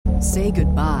Say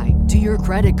goodbye to your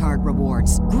credit card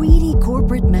rewards. Greedy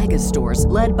corporate mega stores,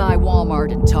 led by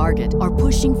Walmart and Target, are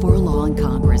pushing for a law in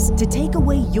Congress to take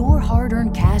away your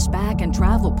hard-earned cash back and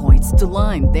travel points to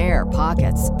line their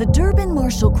pockets. The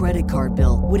Durbin-Marshall credit card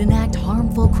bill would enact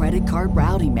harmful credit card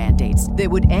routing mandates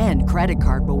that would end credit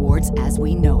card rewards as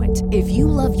we know it. If you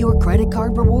love your credit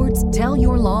card rewards, tell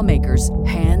your lawmakers,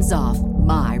 hands off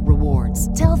my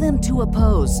rewards. Tell them to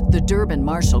oppose the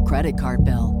Durbin-Marshall credit card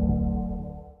bill.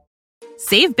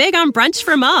 Save big on brunch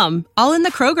for mom, all in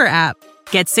the Kroger app.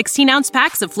 Get 16-ounce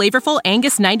packs of flavorful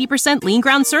Angus 90% lean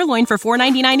ground sirloin for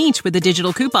 $4.99 each with a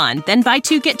digital coupon. Then buy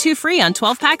 2, get 2 free on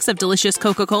 12 packs of delicious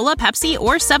Coca-Cola, Pepsi,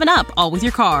 or 7-Up, all with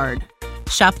your card.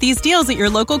 Shop these deals at your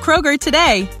local Kroger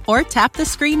today, or tap the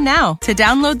screen now to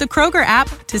download the Kroger app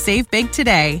to save big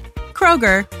today.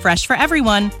 Kroger, fresh for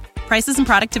everyone. Prices and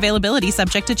product availability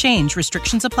subject to change.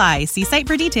 Restrictions apply. See site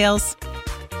for details.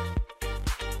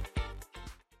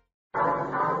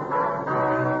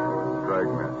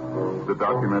 The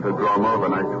documented drama of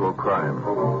an actual crime.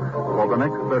 For the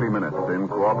next 30 minutes, in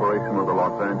cooperation with the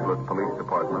Los Angeles Police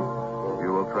Department,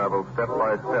 you will travel step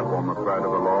by step on the side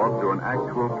of the law through an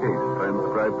actual case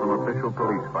transcribed from official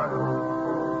police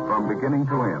files. From beginning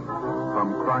to end,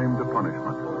 from crime to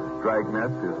punishment,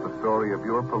 Dragnet is the story of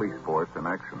your police force in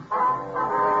action.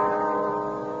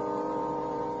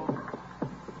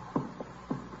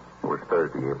 It was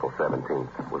Thursday, April 17th.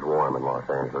 It was warm in Los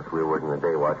Angeles. We were working the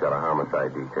day watch out of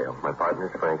homicide detail. My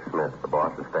partner's Frank Smith. The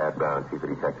boss is Thad Brown, chief of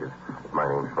detectives. My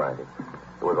name's Friday.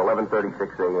 It was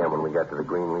 11:36 a.m. when we got to the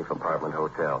Greenleaf Apartment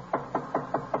Hotel.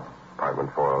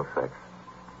 Apartment 406.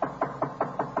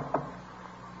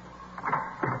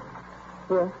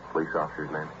 Yes? Police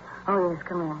officer's name? Oh, yes,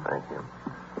 come in. Thank you.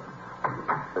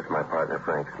 This is my partner,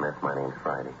 Frank Smith. My name's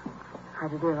Friday. How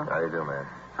do you do? How do you do, man?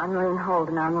 I'm Lorraine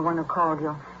Holden. I'm the one who called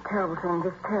you. Terrible thing,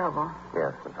 just terrible.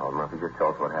 Yes, Miss Holden. Murphy, just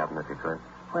tell us what happened if you could.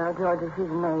 Well, Georgia, she's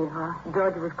a maid. Well,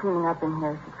 Georgia was cleaning up in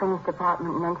here. She'd finished the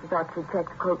apartment, and then she thought she'd check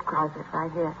the coat closet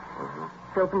right here. Mm-hmm.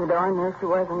 She opened the door, and there she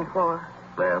was on the floor.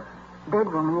 Ma'am? Dead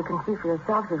woman. You can see for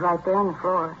yourself. She's right there on the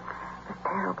floor. It's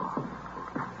terrible.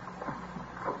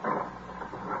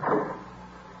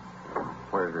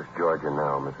 Where's this Georgia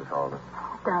now, Mrs. Holden?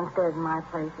 Downstairs in my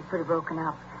place. She's pretty broken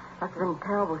up. Must have been a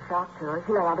terrible shock to her.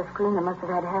 She let out a scream that must have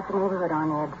had half the neighborhood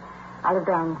on edge. I live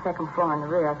down on the second floor in the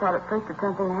rear. I thought at first that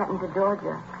something had happened to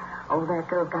Georgia. Oh, that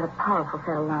girl's got a powerful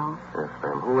set of lungs. Yes,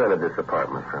 ma'am. Who rented this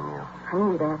apartment from you? I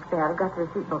knew you'd ask that. I've got the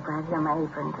receipt book right here on my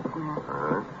apron. Just a minute.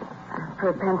 All right. Put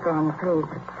a pencil on the page.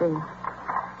 Let's see.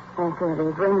 Yes, here it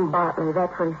is. Raymond Bartley.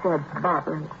 That's what he said.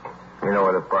 Bartley. You know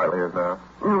where this Bartley is now?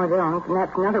 No, I don't. And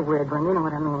that's another weird one. You know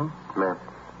what I mean. Ma'am?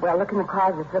 Well, look in the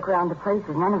closets. Look around the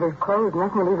places. None of his clothes.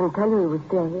 Nothing will even tell you he was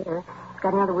still here. He's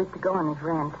got another week to go on his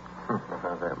rent.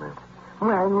 How's that, ma'am?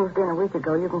 Well, he moved in a week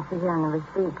ago. You can see here on the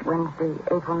receipt, Wednesday,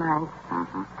 April 9th.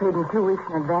 Mm-hmm. Paid him 2 weeks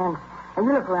in advance. And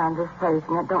you look around this place,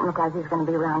 and it don't look like he's going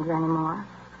to be around here anymore.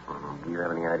 Mm-hmm. Do you have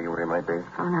any idea where he might be?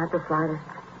 Oh, not the slightest.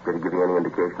 Did he give you any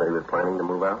indication that he was planning to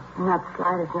move out? Not the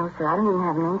slightest, no, sir. I don't even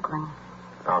have an inkling.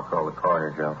 I'll call the coroner,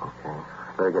 Joe. Okay.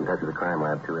 Better get in touch with the crime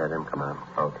lab, too. Have them come out.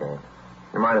 Okay.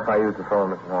 You mind if I use the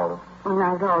phone, Mrs. Holden? Well,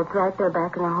 not at all. It's right there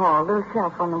back in the hall. Little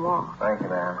shelf on the wall. Thank you,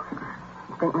 ma'am.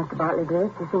 You think Mr. Bartley did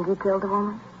it? Do you think he killed the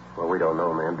woman? Well, we don't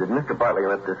know, ma'am. Did Mr. Bartley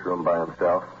rent this room by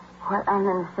himself? What? I don't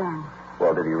understand.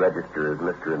 Well, did he register as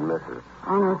Mr. and Mrs.?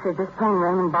 Oh, no, sir. Just plain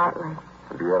Raymond Bartley.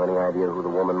 Do you have any idea who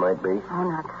the woman might be? Oh,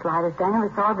 not the slightest. I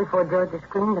never saw her before Georgia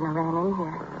screamed and I ran in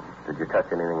here. Did you touch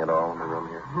anything at all in the room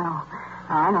here? No.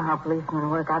 I know how policemen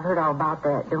work. I've heard all about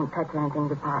that don't touch anything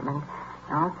department.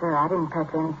 No, sir, I didn't touch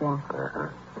anything. Uh-huh.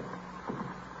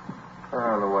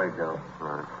 On the way, Joe. All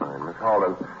right, fine. Miss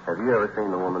Holden, have you ever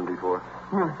seen the woman before?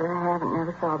 No, sir, I haven't.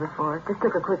 Never saw her before. Just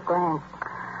took a quick glance.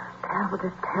 Terrible,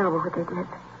 just terrible what they did.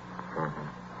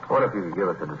 Mm-hmm. What if you could give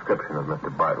us a description of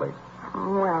Mr. Bartley?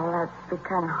 Well, that'd be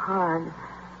kind of hard.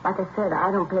 Like I said,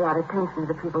 I don't pay a lot of attention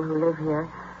to the people who live here.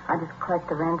 I just collect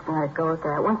the rent and let it go at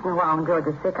that. Once in a while, when George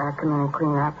is sick, I come in and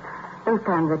clean up. Those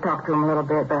times I talk to him a little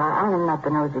bit, but I'm not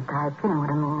the nosy type. You know what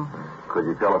I mean. Could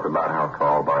you tell us about how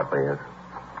tall Bartley is?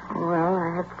 Well,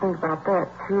 I have to think about that,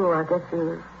 too. I guess he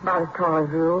was about as tall as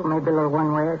you, maybe a little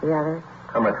one way or the other.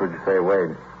 How much would you say he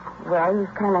weighed? Well,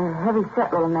 he's kind of a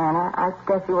heavy-set little man. I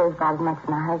guess he weighs about as much as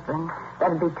my husband.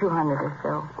 That'd be 200 or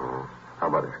so. How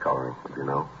about his coloring? Would you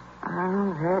know?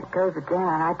 Oh, there it goes again.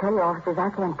 I tell you, officers,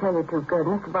 I can't tell you too good.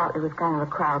 Mr. Bartley was kind of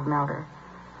a crowd melter.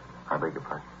 I beg your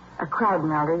pardon? A crowd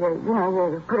melter.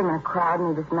 You put him in a crowd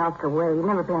and he just melts away. You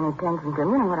never pay any attention to him.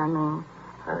 You know what I mean?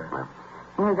 Yes, ma'am.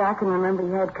 As I can remember,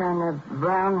 he had kind of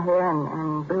brown hair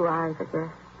and blue eyes, I guess.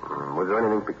 Was there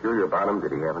anything peculiar about him?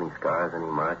 Did he have any scars, any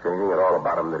marks, anything at all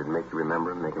about him that'd make you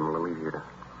remember him, make him a little easier to...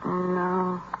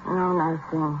 No,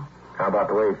 nothing. How about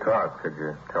the way he talked? Could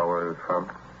you tell where he was from?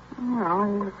 No,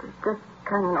 he was just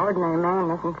kind of an ordinary man,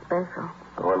 nothing special.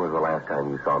 When was the last time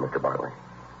you saw Mr. Bartley?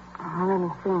 Oh, let me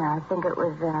see now. I think it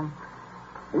was,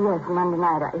 yes, Monday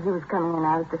night. He was coming in.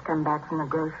 I was just coming back from the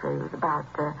grocery. It was about,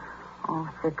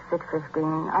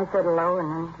 6:15. I said hello,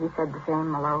 and then he said the same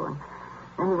hello, and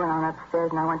then he went on upstairs,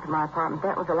 and I went to my apartment.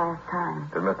 That was the last time.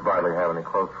 Did Mr. Bartley have any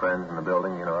close friends in the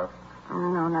building, you know of?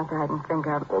 No, not that I can think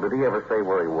of. Well, did he ever say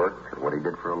where he worked or what he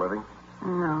did for a living?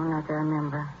 No, not that I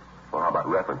remember. Well, how about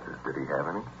references? Did he have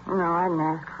any? No, I didn't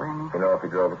ask for any. You know if he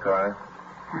drove a car?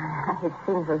 It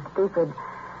seems so stupid.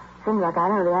 Seems like I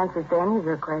know the answers to any of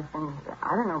your questions.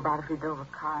 I don't know about if he drove a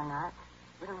car or not.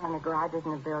 We don't have any garages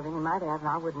in the building. He might have, and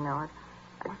I wouldn't know it.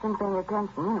 I just didn't pay any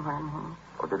attention. You know what I mean.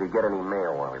 Well, did he get any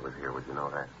mail while he was here? Would you know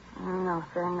that? No,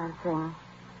 sir, nothing.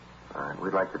 All right.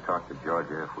 We'd like to talk to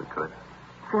Georgia if we could.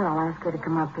 Sure, I'll ask her to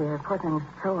come up here. Poor thing's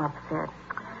so upset.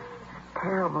 It's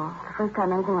terrible. It's the first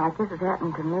time anything like this has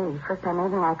happened to me. First time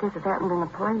anything like this has happened in the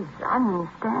place. I don't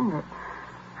understand it.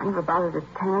 I never bothered the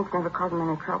tenants, never caused them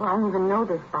any trouble. I don't even know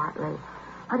this Bartley.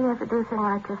 Why do you have to do a thing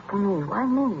like this to me? Why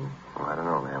me? Well, I don't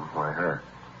know, ma'am. Why her?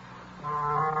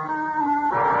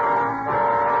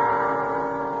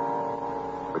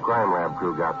 The crime lab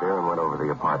crew got there and went over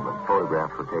the apartment.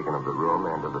 Photographs were taken of the room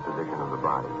and of the position of the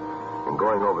body. In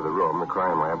going over the room, the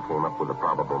crime lab came up with a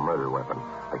probable murder weapon,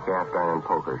 a cast-iron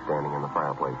poker standing in the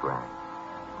fireplace rack.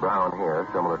 Brown hair,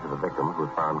 similar to the victim's,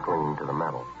 was found clinging to the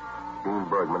metal. Dean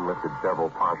Bergman lifted several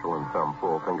partial and some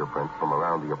full fingerprints from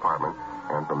around the apartment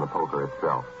and from the poker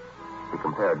itself. He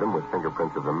compared them with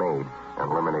fingerprints of the maid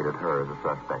and eliminated her as a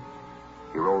suspect.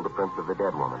 He rolled the prints of the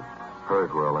dead woman.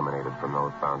 Hers were eliminated from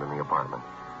those found in the apartment.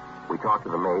 We talked to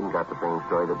the maid and got the same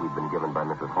story that we'd been given by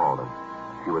Mrs. Halden.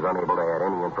 She was unable to add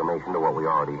any information to what we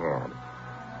already had.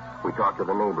 We talked to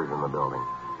the neighbors in the building.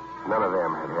 None of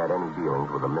them had had any dealings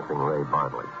with the missing Ray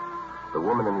Bartley. The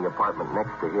woman in the apartment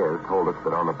next to his told us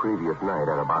that on the previous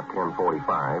night at about 10:45,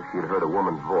 she had heard a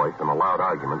woman's voice and a loud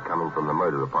argument coming from the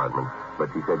murder apartment, but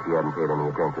she said she hadn't paid any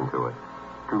attention to it.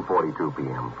 2:42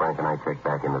 p.m. Frank and I checked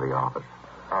back into the office.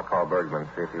 I'll call Bergman,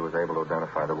 see if he was able to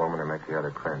identify the woman or make the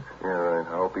other prints. Yeah, right.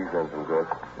 I hope he's done some good.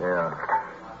 Yeah.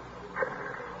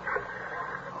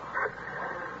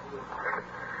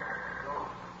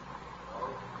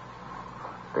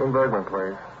 Dean Bergman,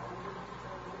 please.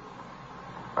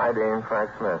 Hi, Dean. Frank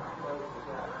Smith.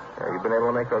 You been able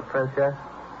to make those prints yet?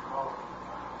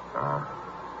 Well,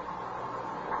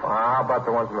 how about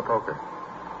the ones in the poker?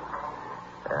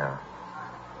 Yeah.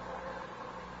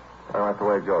 Well, that's the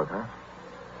way it goes, huh?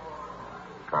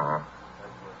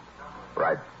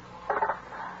 Right.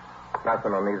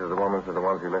 Nothing on these of the women's are the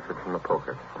ones he lifted from the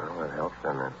poker. Well, that helps,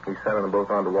 doesn't it? He's sending them both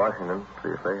on to Washington, see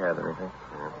if they have anything.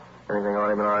 Yeah. Anything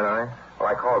on him in R&I? Well,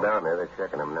 I called down there. They're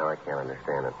checking him now. I can't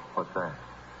understand it. What's that?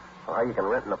 Well, how you can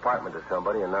rent an apartment to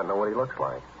somebody and not know what he looks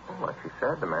like. Well, like she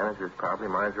said, the manager's probably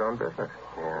minds her own business.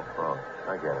 Yeah, well,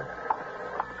 I get it.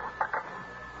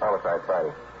 Homicide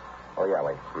Friday. Oh, yeah,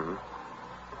 Lee. Mm-hmm.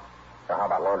 Now, how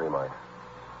about laundry mines?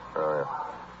 Yeah.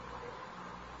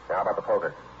 Now, how about the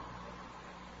poker?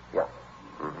 Yeah.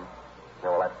 Mm-hmm. Yeah,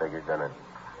 well, that figures, doesn't it?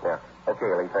 Yeah.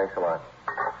 Okay, Lee, thanks a lot.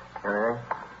 Anything?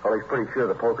 Well, he's pretty sure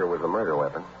the poker was the murder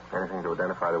weapon. Anything to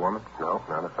identify the woman? No,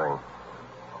 not a thing.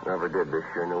 Whoever did this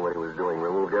sure knew what he was doing.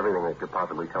 Removed everything that could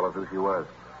possibly tell us who she was.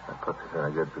 That puts us in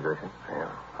a good position. Yeah.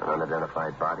 An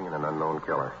unidentified body and an unknown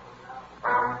killer.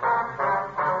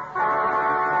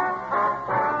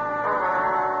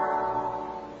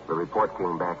 The report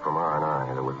came back from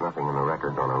R&I. There was nothing in the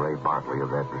records on a Ray Bartley of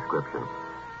that description.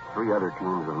 3 other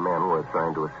teams of men were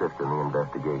assigned to assist in the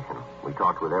investigation. We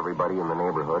talked with everybody in the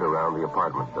neighborhood around the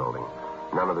apartment building.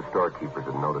 None of the storekeepers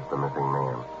had noticed the missing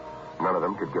man. None of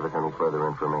them could give us any further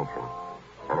information.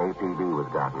 An APB was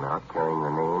gotten out carrying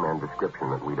the name and description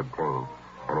that we'd obtained.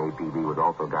 An APB was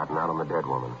also gotten out on the dead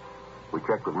woman. We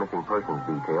checked with missing persons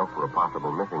detail for a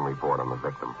possible missing report on the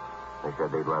victim. They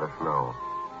said they'd let us know.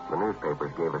 The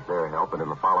newspapers gave us their help, and in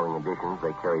the following editions,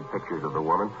 they carried pictures of the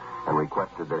woman and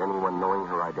requested that anyone knowing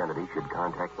her identity should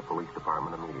contact the police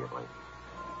department immediately.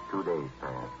 2 days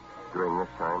passed. During this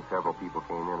time, several people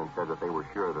came in and said that they were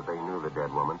sure that they knew the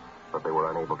dead woman, but they were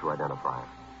unable to identify her.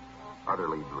 Other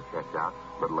leads were checked out,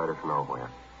 but led us nowhere.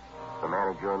 The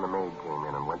manager and the maid came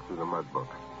in and went through the mug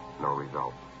books. No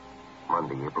result.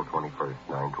 Monday, April 21st,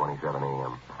 9:27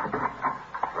 a.m.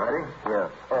 Ready? Yeah.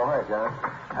 Oh, hi, John.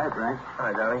 Hi, Frank.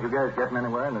 Hi, Johnny. You guys getting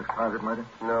anywhere in this closet murder?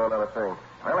 No, not a thing.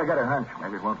 Well, I got a hunch.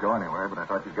 Maybe it won't go anywhere, but I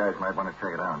thought you guys might want to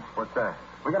check it out. What's that?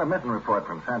 We got a missing report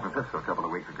from San Francisco a couple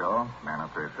of weeks ago. Man up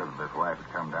there said that his wife had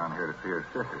come down here to see her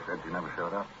sister. Said she never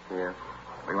showed up. Yeah.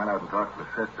 We went out and talked to the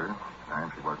sister. Time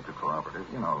she wasn't too cooperative.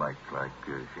 You know, like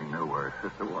she knew where her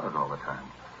sister was all the time.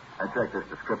 I checked this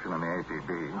description in the APB.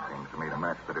 Seems to me to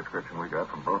match the description we got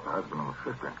from both the husband and the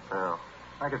sister. Oh.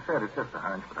 Like I said, it's just a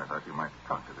hunch, but I thought you might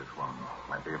talk to this woman.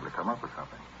 Might be able to come up with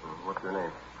something. What's her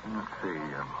name? Let's see.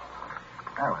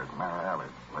 Allard, Mara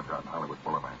Allard. Lives out in Hollywood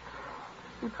Boulevard.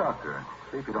 You talk to her.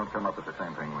 See if you don't come up with the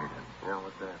same thing we did. Yeah,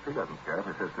 what's that? She doesn't care if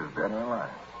her sister's dead or alive.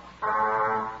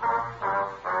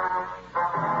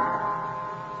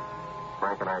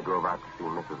 Frank and I drove out to see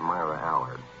Mrs. Myra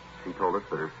Allard. She told us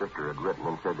that her sister had written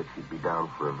and said that she'd be down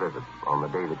for a visit. On the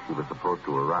day that she was supposed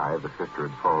to arrive, the sister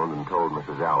had phoned and told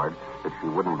Mrs. Allard that she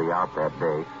wouldn't be out that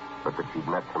day, but that she'd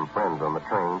met some friends on the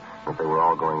train, that they were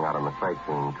all going out on a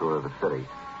sightseeing tour of the city.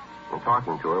 In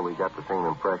talking to her, we got the same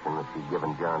impression that she'd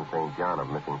given John St. John of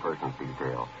missing persons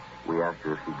detail. We asked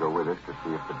her if she'd go with us to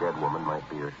see if the dead woman might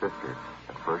be her sister.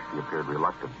 At first, she appeared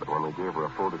reluctant, but when we gave her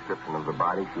a full description of the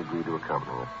body, she agreed to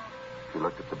accompany us. She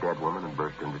looked at the dead woman and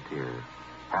burst into tears.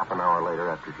 Half an hour later,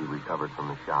 after she recovered from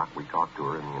the shock, we talked to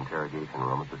her in the interrogation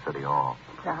room at the city hall.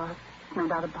 Alice, no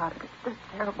doubt about it. It's just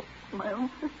terrible. My own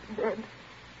sister's dead.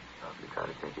 Now, if you try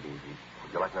to take it easy.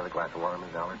 Would you like another glass of water,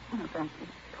 Miss Allard? No, thank you.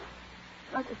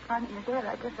 I just finding her dead.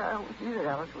 I guess I always knew that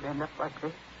Alice would end up like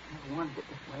this. I never wanted it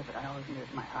this way, but I always knew it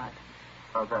in my heart.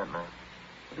 How's that, man?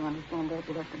 To understand that,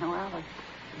 you'd have to know Alice.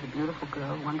 She's a beautiful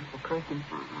girl, wonderful person.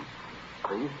 Mm-hmm.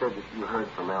 So you said that you heard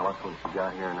from Alice when she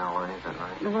got here in L.A., is that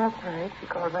right? That's right. She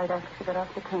called right after she got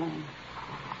off the train.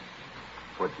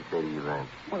 What'd she say to you then?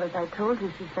 Well, as I told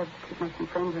you, she said she'd met some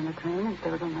friends on the train and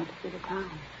they were going out to see the town.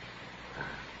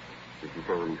 Did she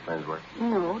say who these friends were?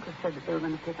 No, just said that they were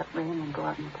going to pick up Ray and then go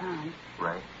out in the town.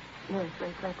 Ray? Yes,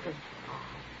 Ray Fletcher.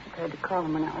 I tried to call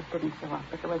him when Alice didn't show up,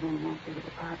 but there wasn't any answer to the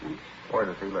department. Where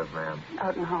does he live, ma'am?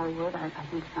 Out in Hollywood. I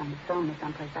think it's on the film or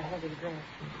someplace. I have his address.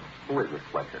 Who is Miss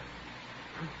Fletcher?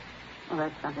 Well,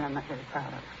 that's something I'm not very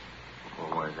proud of.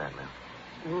 Well, where is that, ma'am?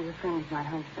 He's a friend of my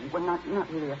husband. Well,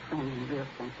 not really a friend in the real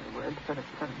sense of the word, sort of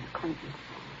an acquaintance.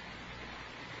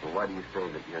 Well, why do you say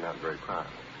that you're not very proud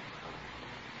of it?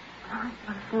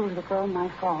 I feel it's all my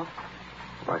fault.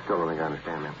 Well, I still don't think I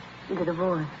understand, ma'am. The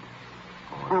divorce.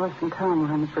 Alice and Tom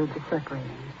were on the verge of separating.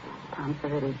 Tom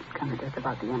said that he'd come to just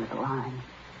about the end of the line.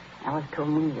 Alice told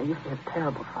me they used to have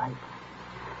terrible fights.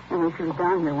 Anyway, she was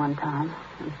down here one time.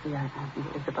 You see, I think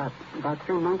it was about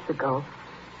 3 months ago.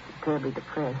 She was terribly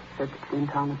depressed. Said that she and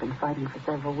Tom had been fighting for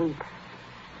several weeks.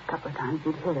 A couple of times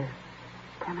he'd hit her.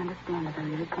 Can't understand it. I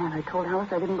really can't. I told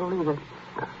Alice I didn't believe it.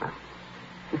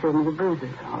 She showed me the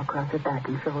bruises all across her back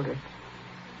and shoulders.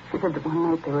 She said that one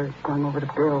night they were going over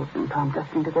the bills, and Tom just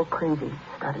seemed to go crazy.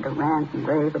 Started to rant and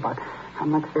rave about how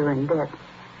much they were in debt.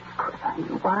 Of course, I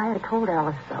knew why. I told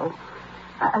Alice so.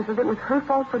 I said it was her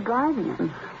fault for driving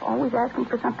him, always asking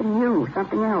for something new,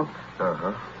 something else.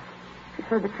 Uh-huh. She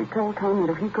said that she told Tom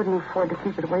that if he couldn't afford to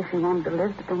keep it the way she wanted to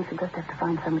live, then she'd just have to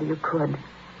find somebody who could.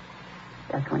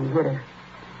 That's when he hit her.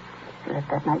 She left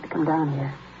that night to come down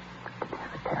here. It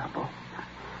was terrible.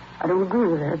 I don't agree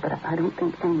with her, but I don't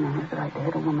think any man has the right to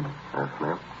hit a woman. Yes,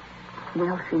 ma'am.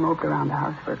 Well, she moped around the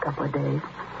house for a couple of days.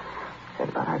 Said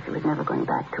about how she was never going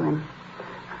back to him.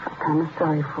 I felt kind of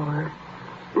sorry for her.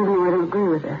 Even though I don't agree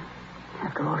with her.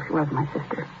 After all, she was my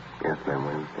sister. Yes, ma'am,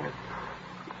 we understand.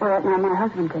 Well, now my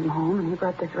husband came home, and he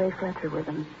brought this Ray Fletcher with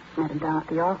him. Met him down at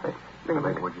the office.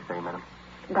 What'd you say, madam?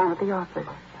 Down at the office.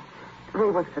 Ray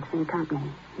works for the same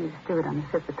company. He's a steward on the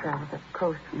ship that travels up the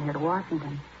coast from here to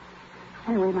Washington.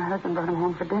 Anyway, my husband brought him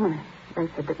home for dinner. They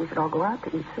said that we should all go out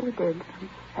to eat, so we did. We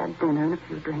had dinner and a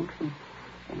few drinks,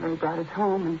 and Ray brought us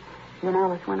home, and he and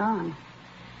Alice went on.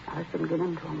 Alice didn't get in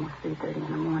until almost 3:30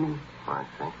 in the morning. I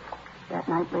see. That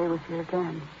night, Ray was here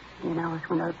again. He and Alice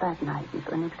went out that night, and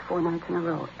for the next 4 nights in a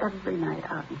row, every night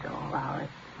out until all hours.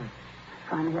 I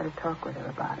finally had a talk with her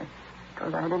about it.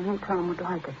 Told her I didn't think Tom would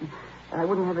like it, and that I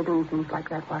wouldn't have her doing things like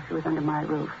that while she was under my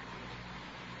roof.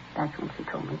 That's when she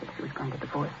told me that she was going to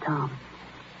divorce Tom.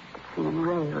 That she and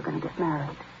Ray were going to get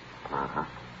married. Uh-huh.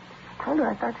 I told her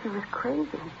I thought she was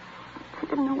crazy. She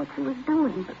didn't know what she was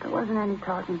doing, but there wasn't any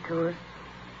talking to her.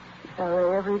 She saw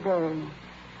Ray every day.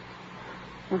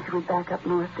 Then she went back up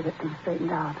north to get things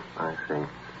straightened out. I see.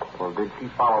 Well, did she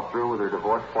follow through with her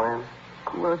divorce plans?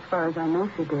 Well, as far as I know,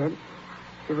 she did.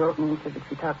 She wrote me and said that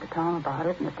she talked to Tom about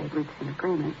it and that they'd reached an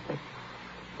agreement, that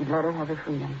he'd let her have her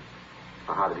freedom.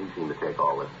 Well, how did he seem to take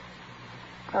all this?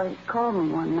 Well, he called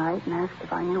me one night and asked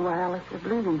if I knew why Alice was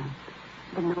leaving him.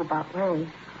 Didn't know about Ray.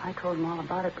 I told him all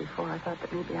about it before. I thought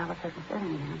that maybe Alice hadn't said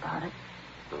anything about it.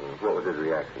 What was his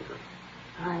reaction to it?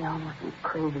 I almost went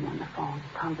crazy on the phone.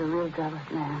 Tom's a real jealous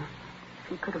man. If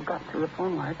he could have got through the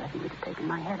phone wires, I think he'd have taken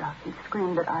my head off. He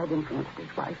screamed that I'd influenced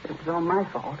his wife, that it was all my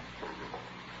fault.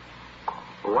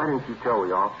 Well, why didn't you tell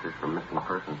the officers from Missing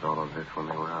Persons all of this when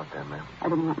they were out there, ma'am? I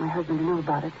didn't want my husband to know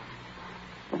about it.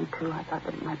 Then, too, I thought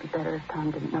that it might be better if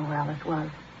Tom didn't know where Alice was.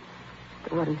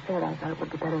 But what he said, I thought it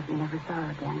would be better if he never saw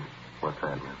her again. What's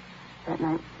that, ma'am? That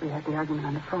night, we had the argument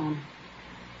on the phone.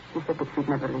 He said that she'd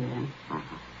never leave him.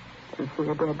 Mm-hmm. He'd see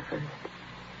her dead first.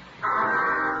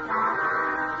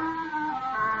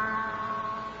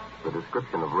 The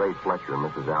description of Ray Fletcher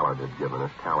Mrs. Allard had given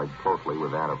us tallied closely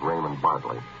with that of Raymond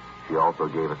Bartley. She also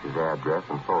gave us his address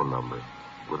and phone number.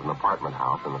 It was an apartment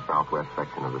house in the southwest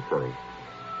section of the city.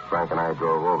 Frank and I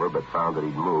drove over, but found that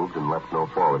he'd moved and left no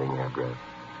forwarding address.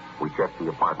 We checked the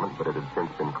apartment, but it had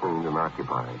since been cleaned and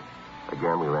occupied.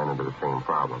 Again, we ran into the same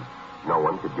problem. No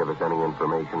one could give us any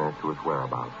information as to his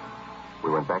whereabouts. We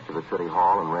went back to the city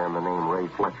hall and ran the name Ray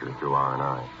Fletcher through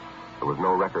R&I. There was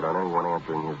no record on anyone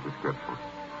answering his description.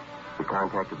 We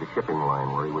contacted the shipping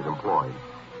line where he was employed,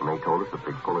 and they told us that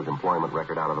they'd pull his employment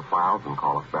record out of the files and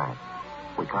call us back.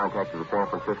 We contacted the San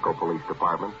Francisco Police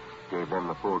Department, gave them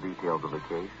the full details of the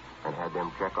case, and had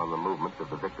them check on the movements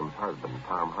of the victim's husband,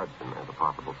 Tom Hudson, as a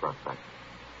possible suspect.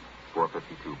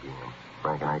 4:52 p.m.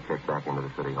 Frank and I checked back into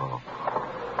the city hall.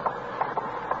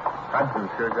 Hudson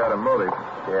sure got a motive.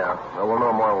 Yeah. Well, we'll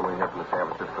know more when we hear from the San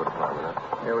Francisco Department.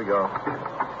 Huh? Here we go.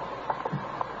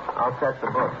 I'll check the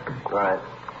book. Right.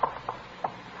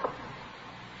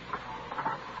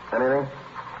 Anything?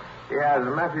 Yeah, there's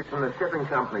a message from the shipping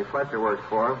company Fletcher works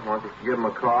for. Wants us to give him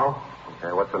a call.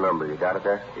 Okay, what's the number? You got it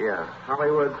there? Yeah.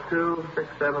 Hollywood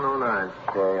 26709.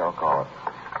 Okay, I'll call it.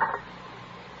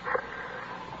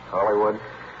 Hollywood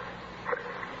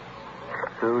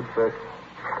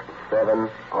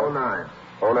 26709.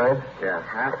 09? Yeah,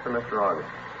 ask for Mr. August.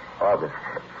 August.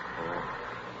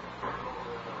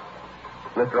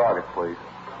 Mr. August, please.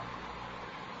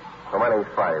 Oh, my name's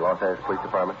Friday, Los Angeles Police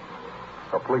Department.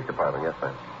 Oh, Police Department, yes,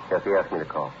 sir. Yes, he asked me to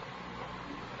call.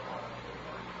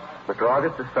 Mr.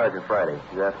 August, this is Sergeant Friday.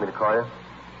 You asked me to call you?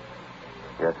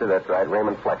 Yes, sir, that's right.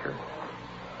 Raymond Fletcher.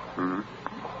 Mm-hmm.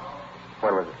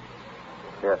 When was it?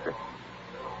 Yes, sir.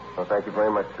 Well, thank you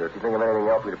very much, sir. If you think of anything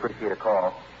else, we'd appreciate a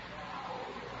call.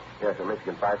 Yes, sir,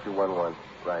 Michigan 5211.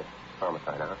 Right.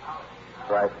 Homicide, huh?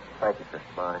 Right. Thank you, sir.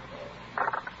 Bye.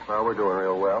 Well, we're doing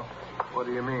real well. What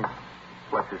do you mean?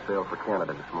 Fletcher sailed for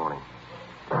Canada this morning.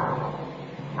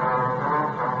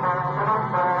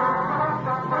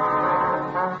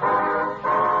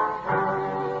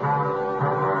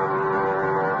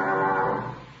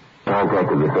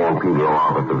 Contacted the San Pedro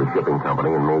office of the shipping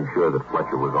company and made sure that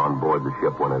Fletcher was on board the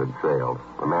ship when it had sailed.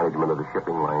 The management of the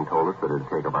shipping line told us that it would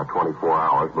take about 24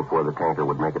 hours before the tanker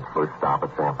would make its first stop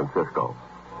at San Francisco.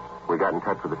 We got in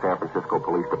touch with the San Francisco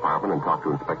Police Department and talked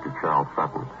to Inspector Charles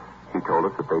Sutton. He told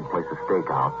us that they'd place a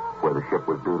stakeout where the ship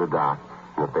was due to dock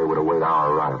and that they would await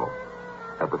our arrival.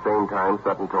 At the same time,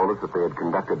 Sutton told us that they had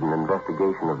conducted an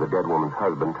investigation of the dead woman's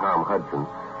husband, Tom Hudson,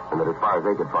 and that as far as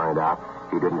they could find out,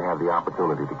 he didn't have the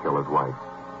opportunity to kill his wife.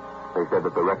 They said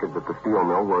that the records at the steel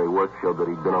mill where he worked showed that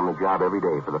he'd been on the job every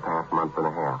day for the past month and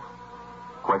a half.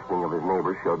 Questioning of his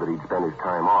neighbors showed that he'd spent his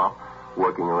time off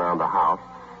working around the house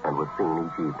and was seen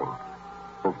each evening.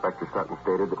 Inspector Sutton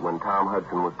stated that when Tom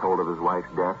Hudson was told of his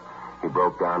wife's death, he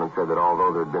broke down and said that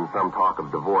although there had been some talk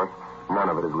of divorce, none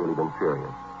of it had really been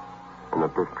serious. And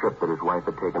that this trip that his wife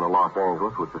had taken to Los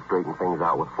Angeles was to straighten things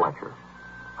out with Fletcher.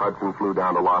 Hudson flew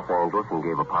down to Los Angeles and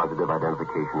gave a positive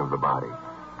identification of the body.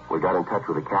 We got in touch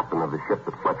with the captain of the ship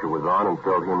that Fletcher was on and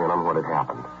filled him in on what had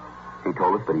happened. He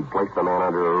told us that he'd placed the man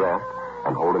under arrest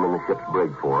and hold him in the ship's brig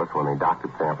for us when they docked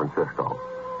at San Francisco.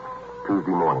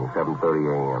 Tuesday morning, 7:30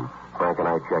 a.m., Frank and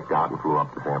I checked out and flew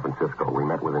up to San Francisco. We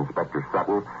met with Inspector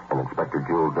Sutton and Inspector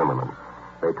Jules Zimmerman.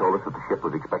 They told us that the ship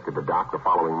was expected to dock the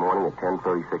following morning at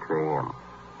 10:36 a.m.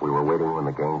 We were waiting when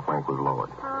the gangplank was lowered.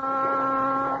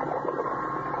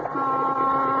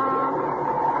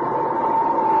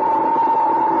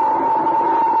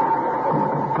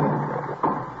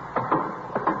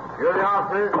 You're the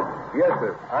officer? Yes,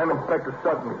 sir. I'm Inspector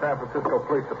Sutton, San Francisco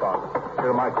Police Department. Here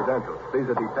are my credentials. These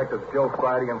are Detectives Joe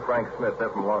Friday and Frank Smith. They're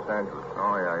from Los Angeles.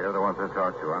 Oh, yeah, you're the ones I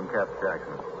talked to. I'm Captain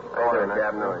Jackson. Oh, yeah,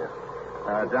 Captain, know you.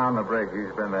 Down the bridge.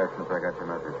 He's been there since I got your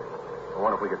message. I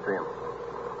wonder if we could see him.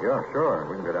 Yeah, sure.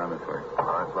 We can go down this way. All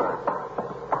right, fine.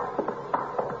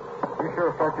 You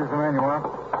sure Fletcher's the man you want?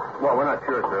 Well, we're not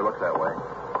sure, sir. It looks that way.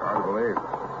 Hard to believe.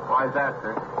 Why is that,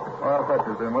 sir? Well,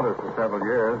 Fletcher's been with us for several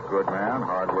years. Good man,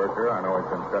 hard worker. I know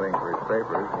he's been studying for his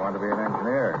papers. He wanted to be an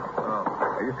engineer. Oh.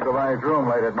 I used to go by his room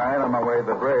late at night on my way to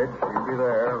the bridge. He'd be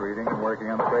there, reading and working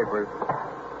on the papers.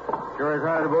 Sure is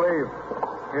hard to believe.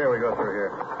 Here, we go through here.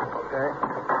 Okay.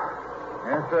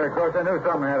 Yes, sir. Of course, I knew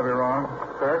something had to be wrong.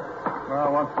 Sir?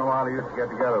 Well, once in a while, he used to get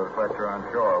together with Fletcher on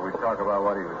shore. We'd talk about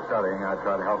what he was studying. I'd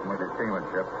try to help him with his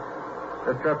seamanship.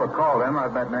 This trip I called him.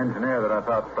 I'd met an engineer that I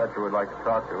thought Fletcher would like to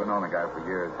talk to. I'd known the guy for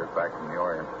years, just back from the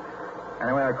Orient.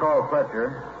 Anyway, I called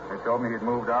Fletcher. They told me he'd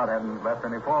moved out, hadn't left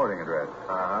any forwarding address.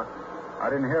 Uh-huh. I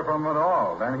didn't hear from him at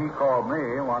all. Then he called me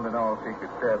and wanted to know if he could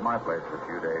stay at my place for a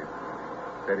few days.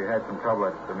 Said he had some trouble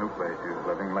at the new place he was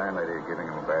living. Landlady giving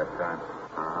him a bad time.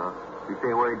 Uh-huh. Did you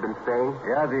say where he'd been staying?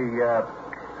 Yeah, the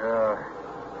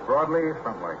Broadleaf,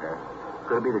 something like that.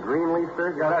 Could it be the Greenleaf,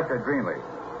 sir? Yeah, that's it, Greenleaf.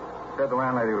 Said the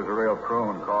landlady was a real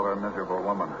prune, called her a miserable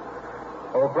woman.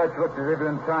 Old Fletcher looked as if he'd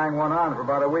been tying one on for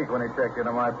about a week when he checked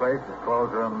into my place. His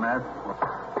clothes are a mess.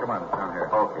 Come on, down here.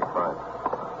 Okay, fine.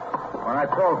 When I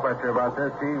told Fletcher about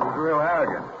this, he was real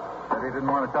arrogant. Said he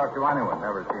didn't want to talk to anyone.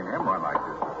 Never seen him run like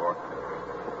this before.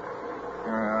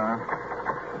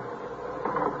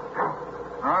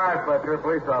 All right, Fletcher.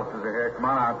 Police officers are here. Come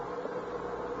on out.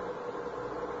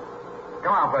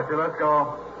 Come on, Fletcher. Let's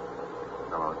go.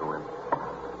 I'll go in.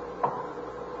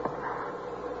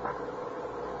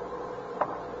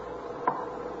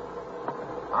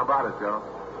 How about it, Joe?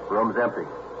 Room's empty.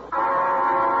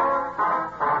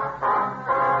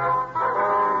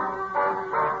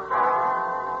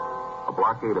 A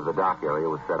blockade of the dock area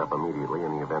was set up immediately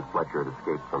in the event Fletcher had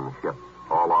escaped from the ship.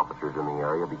 All officers in the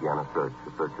area began a search.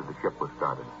 The search of the ship was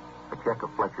started. A check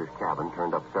of Fletcher's cabin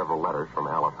turned up several letters from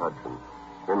Alice Hudson.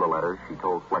 In the letters, she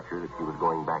told Fletcher that she was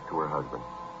going back to her husband.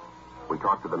 We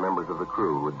talked to the members of the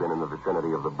crew who had been in the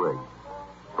vicinity of the brig.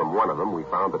 From one of them, we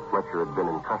found that Fletcher had been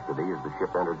in custody as the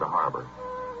ship entered the harbor.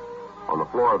 On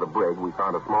the floor of the brig, we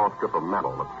found a small strip of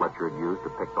metal that Fletcher had used to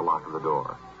pick the lock of the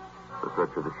door. The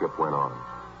search of the ship went on.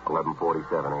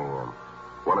 11:47 a.m.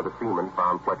 One of the seamen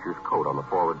found Fletcher's coat on the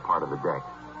forward part of the deck.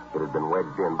 It had been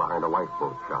wedged in behind a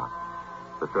lifeboat shot.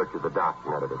 The search of the dock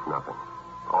netted us nothing.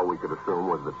 All we could assume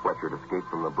was that Fletcher had escaped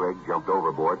from the brig, jumped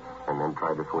overboard, and then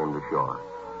tried to swim to shore.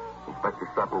 Inspector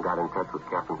Sutton got in touch with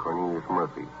Captain Cornelius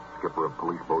Murphy, skipper of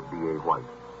police boat D.A. White.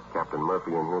 Captain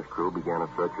Murphy and his crew began a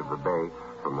search of the bay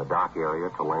from the dock area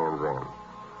to Land's End.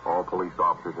 All police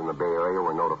officers in the bay area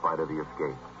were notified of the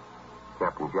escape.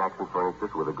 Captain Jackson furnished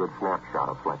us with a good snapshot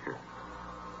of Fletcher.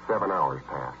 7 hours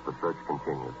passed. The search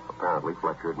continued. Apparently,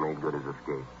 Fletcher had made good his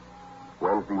escape.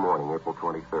 Wednesday morning, April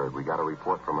 23rd, we got a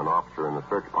report from an officer in the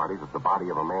search party that the body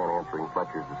of a man answering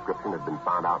Fletcher's description had been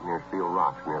found out near Steel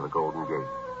Rocks near the Golden Gate.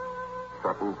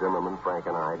 Sutton, Zimmerman, Frank,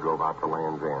 and I drove out to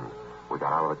Land's End. We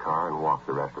got out of the car and walked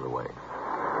the rest of the way.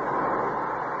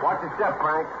 Watch your step,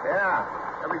 Frank. Yeah.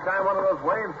 Every time one of those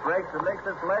waves breaks, it makes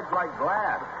this ledge like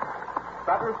glass.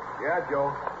 Sutton? Yeah,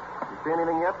 Joe. You see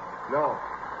anything yet? No.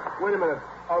 Wait a minute.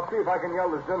 I'll see if I can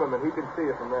yell to Zimmerman. He can see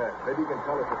it from there. Maybe he can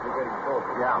tell us if we're getting close.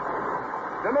 Yeah.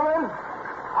 Zimmerman?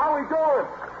 How we doing?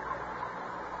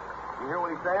 You hear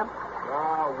what he's saying?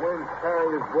 Wind's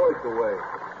carrying his voice away.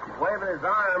 He's waving his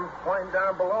arms, pointing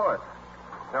down below us.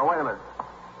 Now, wait a minute.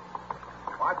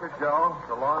 Watch it, Joe. It's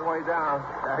a long way down.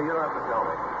 You don't have to tell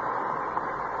me.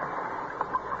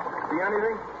 See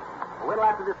anything? A little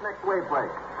after this next wave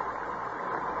break.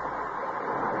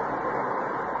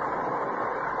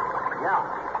 Yeah.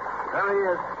 There he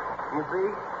is. You see?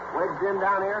 Wedged in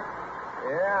down here?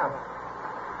 Yeah.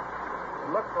 It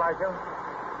looks like him.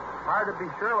 Hard to be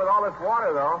sure with all this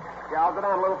water, though. Yeah, I'll go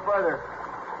down a little further.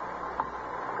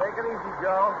 Take it easy,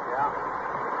 Joe. Yeah.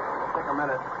 It'll take a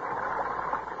minute.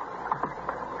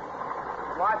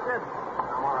 Watch it.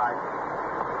 I'm all right.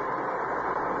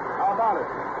 How about it?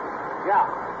 Yeah.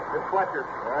 It's Fletcher.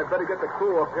 I'd better get the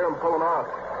crew up here and pull him out.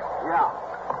 Yeah.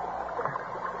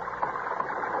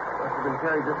 Must have been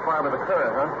carried this far by the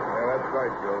current, huh? Yeah, that's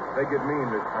right, Joe. They get mean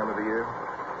this time of the year.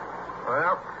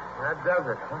 Well, that does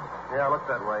it, huh? Yeah, looks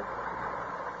that way.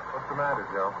 What's the matter,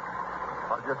 Joe?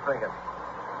 I was just thinking.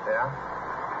 Yeah?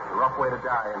 It's a rough way to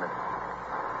die, isn't it?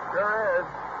 Sure is.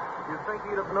 You'd think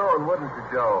you'd have known, wouldn't you,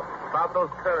 Joe? About those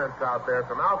currents out there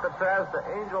from Alcatraz to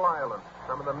Angel Island.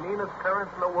 Some of the meanest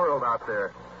currents in the world out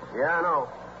there. Yeah, I know.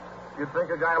 You'd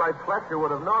think a guy like Fletcher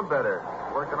would have known better.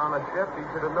 Working on a ship, he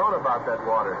should have known about that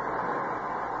water.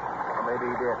 Or maybe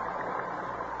he did.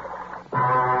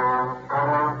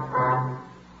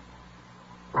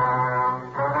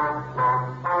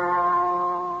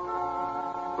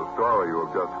 The story you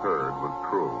have just heard was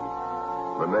true.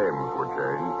 The names were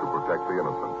changed to protect the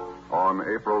innocent. On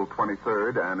April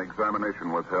 23rd, an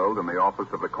examination was held in the office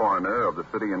of the coroner of the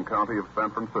city and county of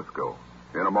San Francisco.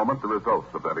 In a moment, the results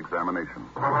of that examination.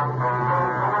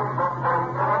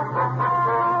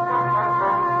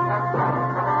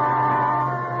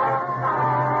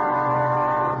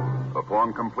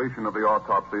 Upon completion of the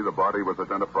autopsy, the body was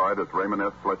identified as Raymond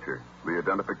S. Fletcher. The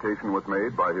identification was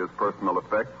made by his personal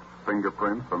effects,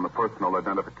 fingerprints, and the personal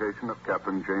identification of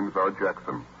Captain James R.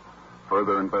 Jackson.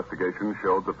 Further investigation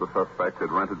showed that the suspect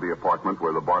had rented the apartment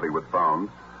where the body was found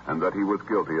and that he was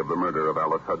guilty of the murder of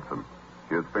Alice Hudson.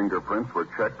 His fingerprints were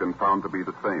checked and found to be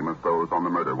the same as those on the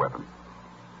murder weapon.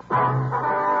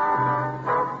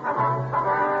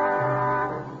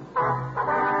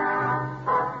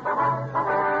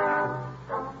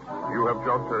 You have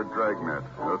just heard Dragnet,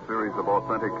 a series of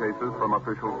authentic cases from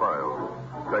official files.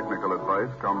 Technical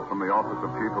advice comes from the Office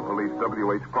of Chief of Police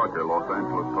W.H. Parker, Los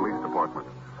Angeles Police Department.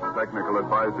 Technical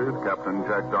advisors, Captain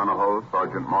Jack Donahoe,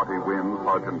 Sergeant Marty Wynn,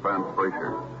 Sergeant Vance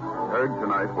Frazier. Heard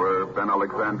tonight were Ben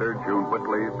Alexander, June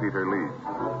Whitley, Peter Leeds.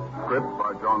 Script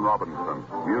by John Robinson.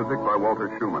 Music by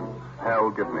Walter Schumann.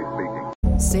 Hal Gibney speaking.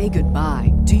 Say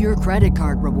goodbye to your credit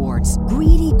card rewards.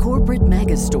 Greedy corporate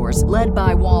mega stores, led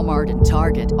by Walmart and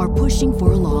Target, are pushing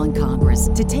for a law in Congress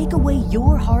to take away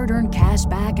your hard-earned cash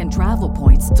back and travel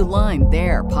points to line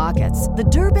their pockets. The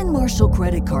Durbin-Marshall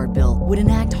credit card bill would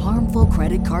enact harmful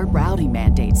credit card routing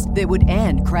mandates that would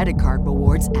end credit card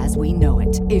rewards as we know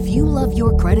it. If you love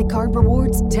your credit card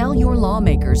rewards, tell your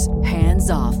lawmakers,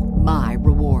 hands off my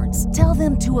rewards. Tell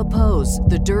them to oppose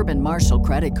the Durbin-Marshall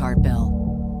credit card bill.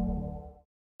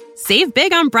 Save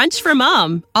big on brunch for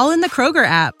mom, all in the Kroger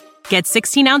app. Get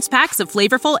 16-ounce packs of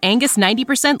flavorful Angus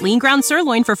 90% lean ground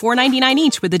sirloin for $4.99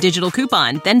 each with a digital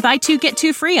coupon. Then buy 2, get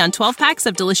 2 free on 12 packs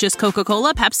of delicious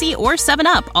Coca-Cola, Pepsi, or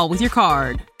 7-Up, all with your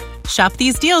card. Shop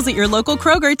these deals at your local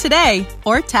Kroger today,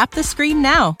 or tap the screen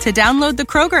now to download the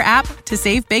Kroger app to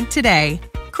save big today.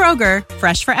 Kroger,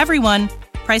 fresh for everyone.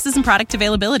 Prices and product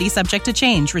availability subject to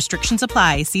change. Restrictions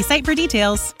apply. See site for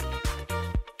details.